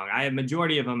get me wrong. A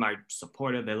majority of them are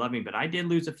supportive. They love me, but I did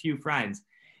lose a few friends.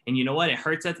 And you know what? It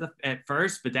hurts at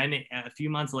first, but then a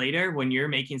few months later, when you're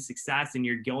making success and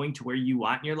you're going to where you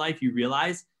want in your life, you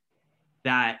realize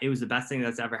that it was the best thing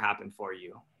that's ever happened for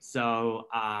you. So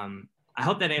I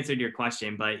hope that answered your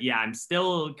question. But yeah, I'm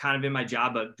still kind of in my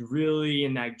job, but really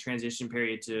in that transition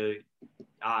period to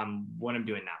what I'm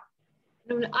doing now.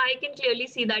 I can clearly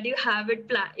see that you have it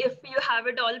planned. If you have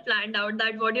it all planned out,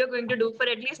 that what you're going to do for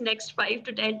at least next 5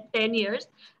 to 10 years.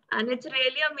 And it's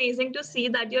really amazing to see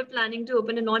that you're planning to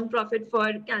open a non-profit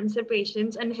for cancer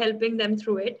patients and helping them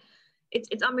through it.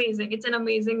 It's amazing. It's an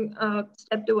amazing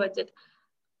step towards it.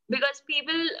 Because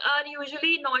people are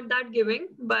usually not that giving,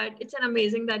 but it's an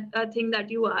amazing thing that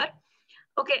you are.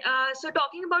 Okay, so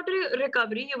talking about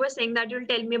recovery, you were saying that you'll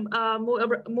tell me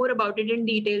more about it in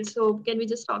detail. So can we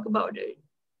just talk about it?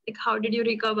 Like, how did you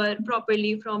recover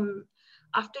properly from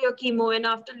after your chemo and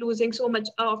after losing so much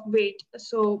of weight?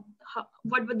 So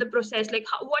what was the process? Like,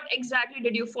 what exactly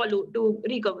did you follow to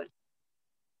recover?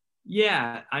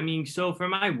 Yeah, I mean, so for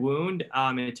my wound,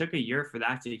 it took a year for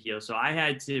that to heal. So I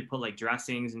had to put like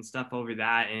dressings and stuff over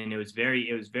that, and it was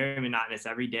very monotonous.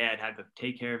 Every day I'd have to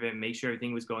take care of it, make sure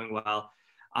everything was going well.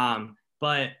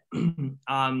 But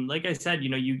like I said,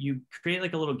 you create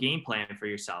like a little game plan for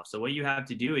yourself. So what you have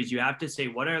to do is you have to say,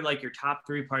 what are like your top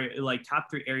three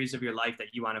areas of your life that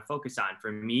you want to focus on?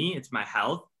 For me, it's my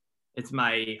health. It's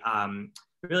my,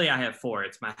 really, I have four.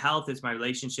 It's my health, it's my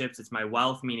relationships, it's my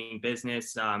wealth, meaning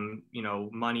business,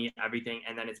 money, everything.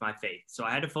 And then it's my faith. So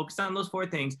I had to focus on those four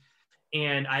things.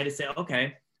 And I had to say,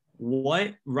 okay,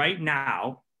 what right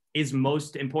now is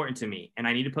most important to me. And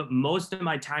I need to put most of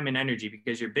my time and energy,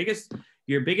 because your biggest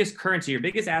currency, your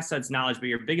biggest asset's knowledge, but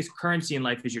your biggest currency in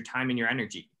life is your time and your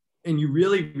energy. And you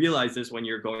really realize this when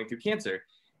you're going through cancer,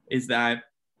 is that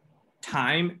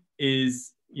time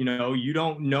is, you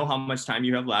don't know how much time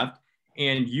you have left,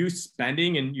 and you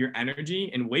spending and your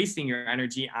energy and wasting your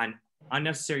energy on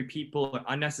unnecessary people or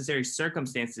unnecessary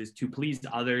circumstances to please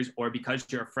others, or because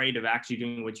you're afraid of actually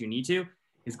doing what you need to,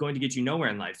 is going to get you nowhere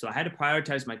in life. So I had to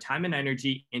prioritize my time and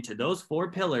energy into those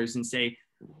 4 pillars and say,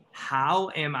 how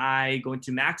am I going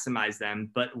to maximize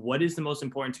them? But what is the most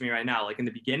important to me right now? Like in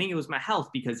the beginning, it was my health,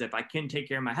 because if I couldn't take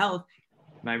care of my health,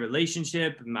 my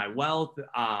relationship, my wealth,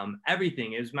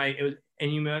 everything, my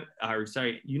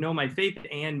faith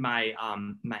and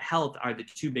my health are the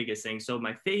 2 biggest things. So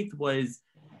my faith was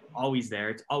always there.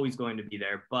 It's always going to be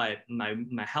there. But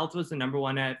my health was the number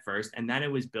 1 at first. And then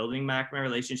it was building back my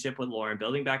relationship with Lauren,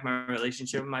 building back my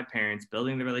relationship with my parents,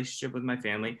 building the relationship with my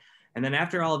family. And then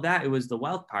after all of that, it was the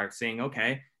wealth part, saying,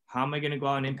 okay, how am I going to go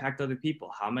out and impact other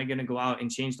people? How am I going to go out and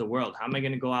change the world? How am I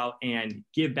going to go out and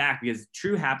give back? Because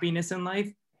true happiness in life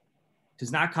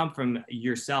does not come from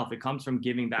yourself. It comes from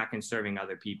giving back and serving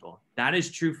other people. That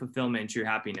is true fulfillment and true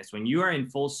happiness. When you are in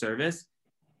full service,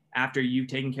 after you've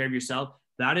taken care of yourself,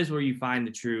 that is where you find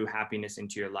the true happiness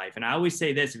into your life. And I always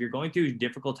say this, if you're going through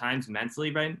difficult times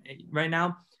mentally right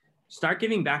now, start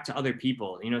giving back to other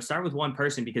people. Start with one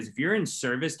person, because if you're in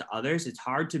service to others, it's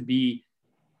hard to be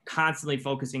constantly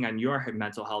focusing on your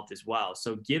mental health as well.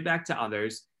 So give back to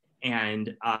others,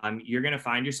 and you're going to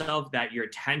find yourself that your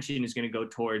attention is going to go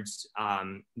towards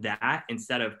that,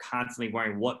 instead of constantly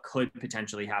worrying what could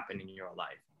potentially happen in your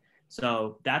life.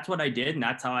 So that's what I did, and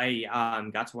that's how I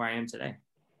got to where I am today.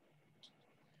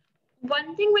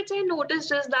 One thing which I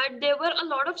noticed is that there were a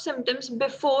lot of symptoms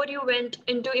before you went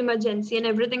into emergency and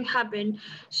everything happened.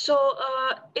 So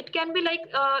it can be like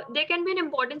there can be an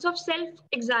importance of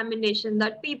self-examination,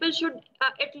 that people should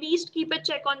at least keep a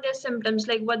check on their symptoms,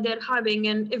 like what they're having,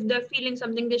 and if they're feeling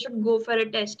something, they should go for a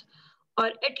test, or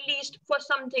at least for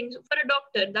something, for a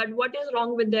doctor, that what is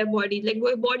wrong with their body, like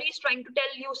your body is trying to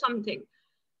tell you something.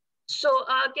 So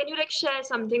can you like share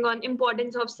something on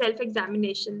importance of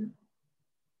self-examination?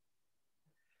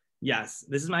 Yes,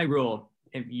 this is my rule.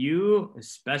 If you,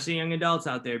 especially young adults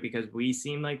out there, because we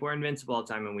seem like we're invincible all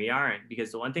the time, and we aren't,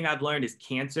 because the one thing I've learned is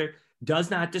cancer does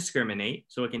not discriminate.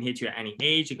 So it can hit you at any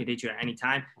age, it can hit you at any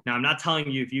time. Now, I'm not telling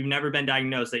you if you've never been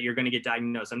diagnosed that you're going to get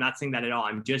diagnosed. I'm not saying that at all.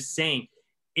 I'm just saying,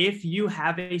 if you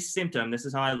have a symptom, this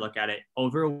is how I look at it,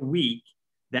 over a week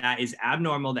that is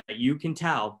abnormal, that you can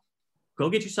tell,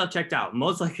 go get yourself checked out.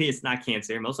 Most likely it's not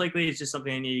cancer. Most likely it's just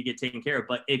something I need to get taken care of.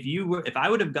 But if I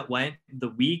would have went the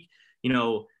week,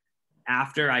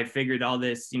 after I figured all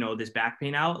this, this back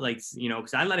pain out,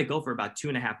 because I let it go for about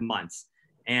 2.5 months.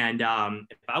 And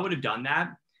if I would have done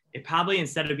that, it probably,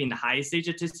 instead of being the highest stage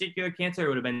of testicular cancer, it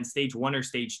would have been stage 1 or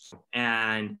stage 2.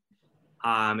 And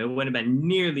it wouldn't have been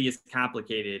nearly as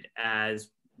complicated as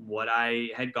what I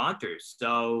had gone through.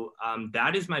 So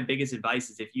that is my biggest advice,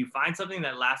 is if you find something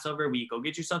that lasts over a week, go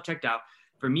get yourself checked out.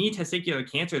 For me,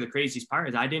 testicular cancer, the craziest part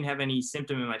is I didn't have any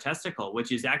symptom in my testicle,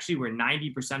 which is actually where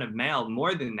 90% of males,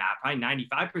 more than that, probably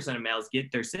 95% of males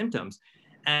get their symptoms.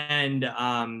 And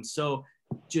so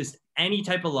just any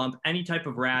type of lump, any type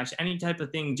of rash, any type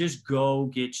of thing, just go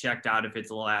get checked out if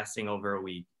it's lasting over a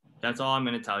week. That's all I'm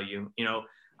going to tell you.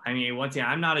 Once again,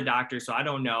 I'm not a doctor, so I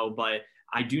don't know, but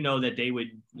I do know that they would,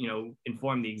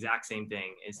 inform the exact same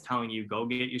thing, is telling you, go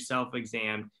get yourself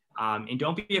examined. And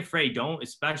don't be afraid. Don't,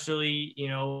 especially,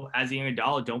 as a young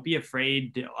adult, don't be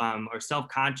afraid or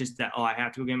self-conscious that, I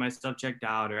have to go get myself checked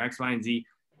out or X, Y, and Z.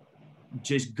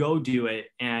 Just go do it,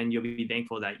 and you'll be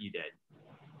thankful that you did.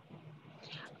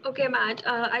 Okay, Matt,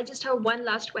 I just have one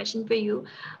last question for you.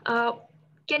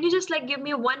 Can you just give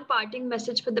me one parting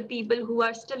message for the people who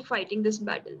are still fighting this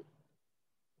battle?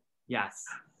 Yes.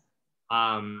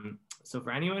 So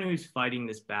for anyone who's fighting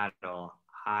this battle,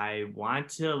 I want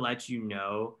to let you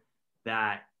know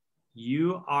that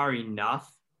you are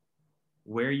enough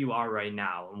where you are right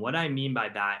now. And what I mean by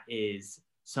that is,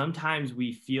 sometimes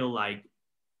we feel like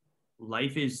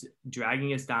life is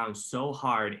dragging us down so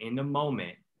hard in the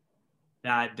moment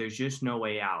that there's just no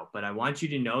way out. But I want you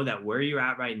to know that where you're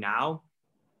at right now,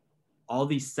 all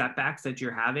these setbacks that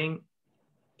you're having,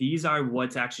 these are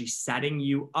what's actually setting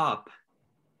you up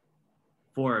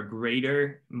for a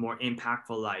greater, more impactful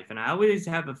life. And I always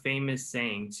have a famous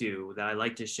saying too that I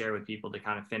like to share with people to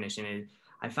kind of finish. And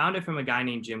I found it from a guy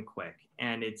named Jim Quick,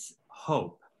 and it's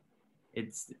HOPE.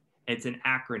 It's an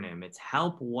acronym. It's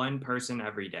help one person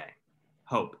every day.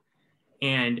 HOPE.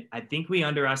 And I think we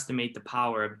underestimate the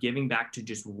power of giving back to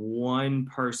just one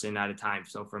person at a time.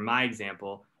 So for my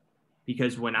example,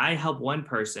 because when I help one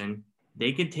person,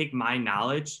 they can take my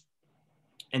knowledge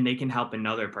and they can help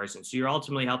another person. So you're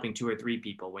ultimately helping 2 or 3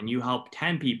 people. When you help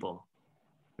 10 people,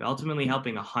 you're ultimately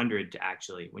helping 100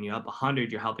 actually. When you help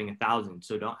 100, you're helping 1,000.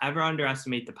 So don't ever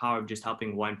underestimate the power of just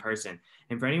helping one person.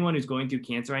 And for anyone who's going through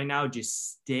cancer right now,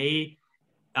 just stay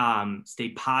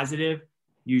positive,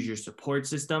 use your support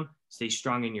system, stay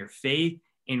strong in your faith,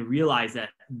 and realize that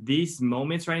these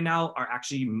moments right now are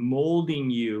actually molding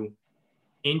you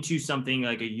into something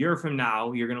like a year from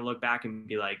now. You're going to look back and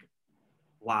be like,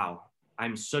 wow,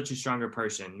 I'm such a stronger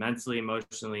person, mentally,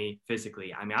 emotionally,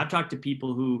 physically. I mean, I've talked to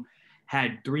people who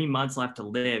had 3 months left to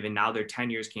live and now they're 10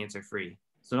 years cancer free.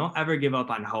 So don't ever give up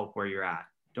on hope where you're at.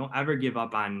 Don't ever give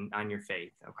up on your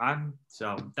faith. Okay.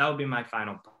 So that would be my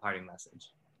final parting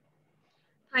message.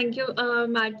 Thank you,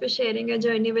 Matt, for sharing your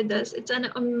journey with us. It's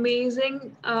an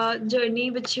amazing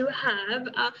journey which you have.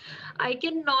 I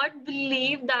cannot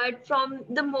believe that from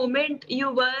the moment you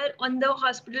were on the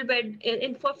hospital bed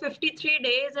for 53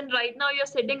 days, and right now you're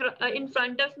sitting in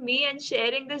front of me and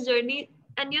sharing this journey,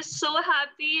 and you're so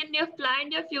happy and you've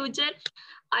planned your future.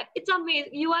 It's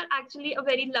amazing. You are actually a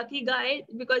very lucky guy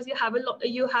because you have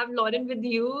Lauren with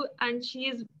you, and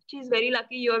she's very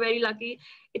lucky. You're very lucky.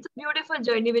 It's a beautiful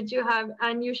journey which you have,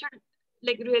 and you should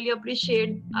like really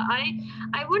appreciate.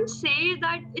 I wouldn't say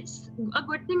that it's a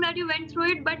good thing that you went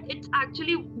through it, but it's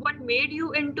actually what made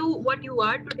you into what you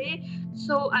are today.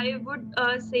 So I would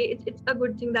say it's a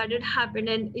good thing that it happened,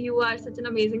 and you are such an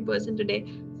amazing person today.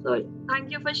 So thank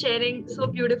you for sharing so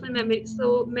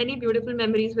many beautiful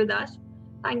memories with us.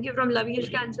 Thank you from Love Heals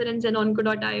Cancer and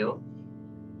Zenonco.io.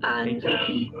 And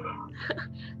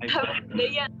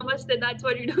yeah, namaste. That's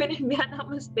what you do in India.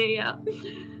 Namaste. Yeah.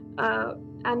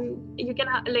 And you can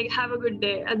have a good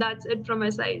day. And that's it from my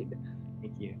side.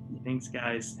 Thank you. Thanks,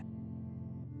 guys.